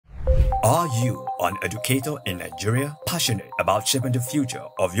Are you an educator in Nigeria passionate about shaping the future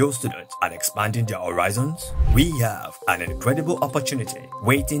of your students and expanding their horizons? We have an incredible opportunity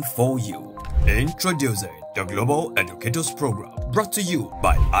waiting for you. Introducing the Global Educators Program, brought to you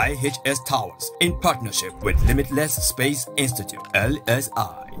by IHS Towers in partnership with Limitless Space Institute,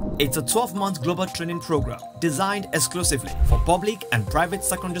 LSI. It's a 12-month global training program designed exclusively for public and private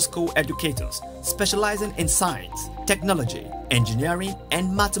secondary school educators specializing in science, technology, engineering,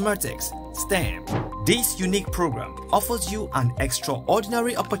 and mathematics, STEM. This unique program offers you an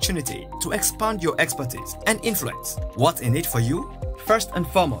extraordinary opportunity to expand your expertise and influence. What's in it for you? First and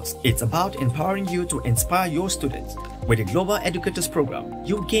foremost, it's about empowering you to inspire your students. With the Global Educators Program,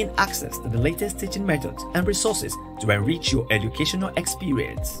 you gain access to the latest teaching methods and resources to enrich your educational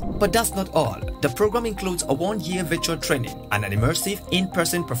experience. But that's not all. The program includes a one-year virtual training and an immersive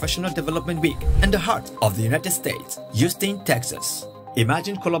in-person professional development week in the heart of the United States, Houston, Texas.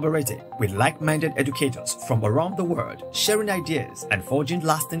 Imagine collaborating with like-minded educators from around the world, sharing ideas and forging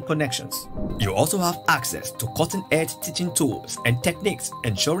lasting connections. You also have access to cutting-edge teaching tools and techniques,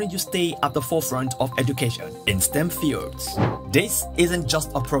 ensuring you stay at the forefront of education in STEM fields. This isn't just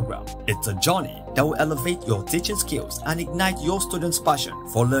a program, it's a journey that will elevate your teaching skills and ignite your students' passion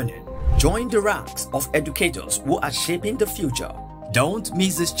for learning. Join the ranks of educators who are shaping the future. Don't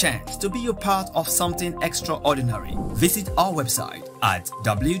miss this chance to be a part of something extraordinary. Visit our website at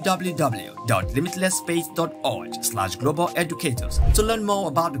www.limitlessspace.org/global-educators to learn more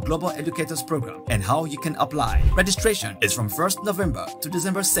about the Global Educators Program and how you can apply. Registration is from 1st November to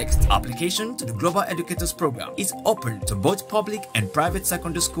December 6th. Application to the Global Educators Program is open to both public and private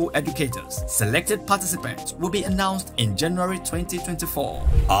secondary school educators. Selected participants will be announced in January 2024.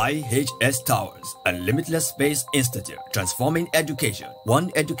 IHS Towers and Limitless Space Institute, transforming education,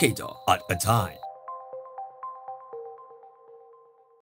 one educator at a time.